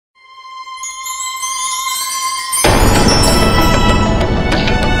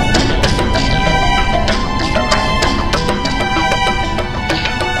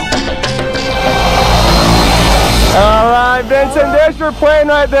Vincent, there's your plane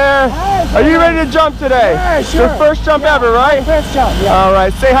right there. Are you ready to jump today? Yeah, sure. Your first jump ever, right? First jump, yeah. All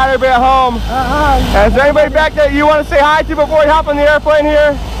right, say hi to everybody at home. Is there anybody back there you want to say hi to before we hop on the airplane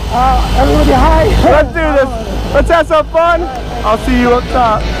here? Everybody, hi. Let's do this. Let's have some fun. I'll see you up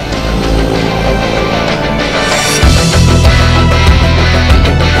top.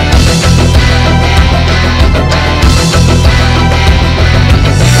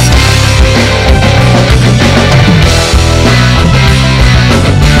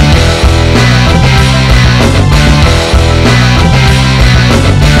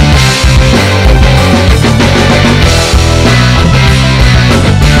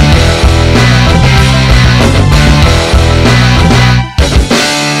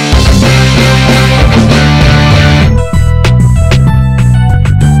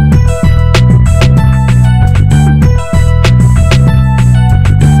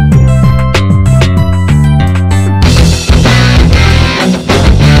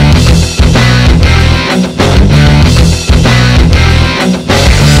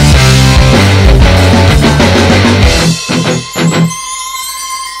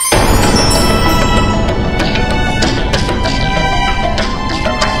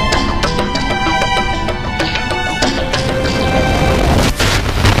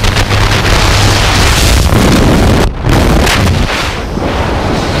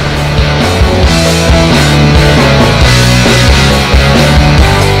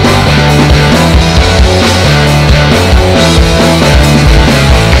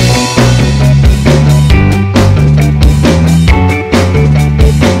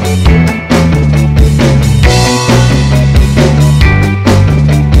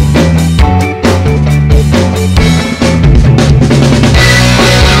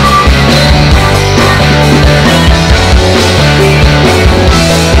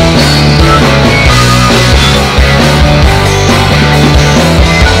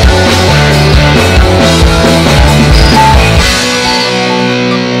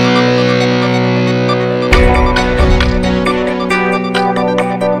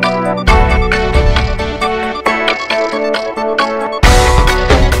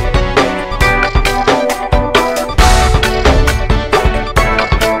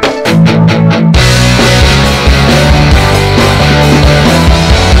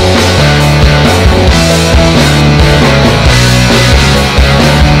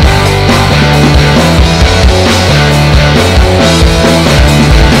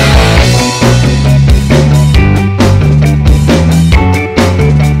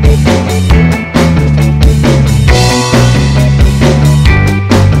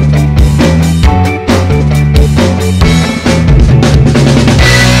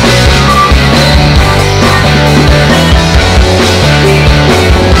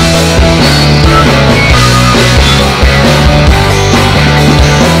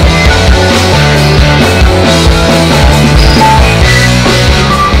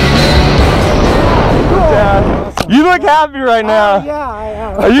 You look happy right now. Yeah, I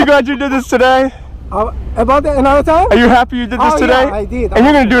am. Are you glad you did this today? About another time? Are you happy you did this today? Yeah, I did. And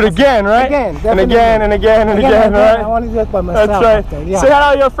you're going to do it again, right? Again, and again, and again, and again, right? I want to do it by myself. That's right. After, yeah. Say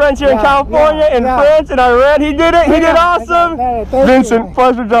hi to your friends here in California, in France, and I read he did it. He did awesome. Thank Vincent, you.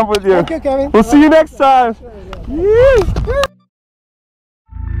 pleasure to jump with you. Thank you, Kevin. We'll see you next time. Yes.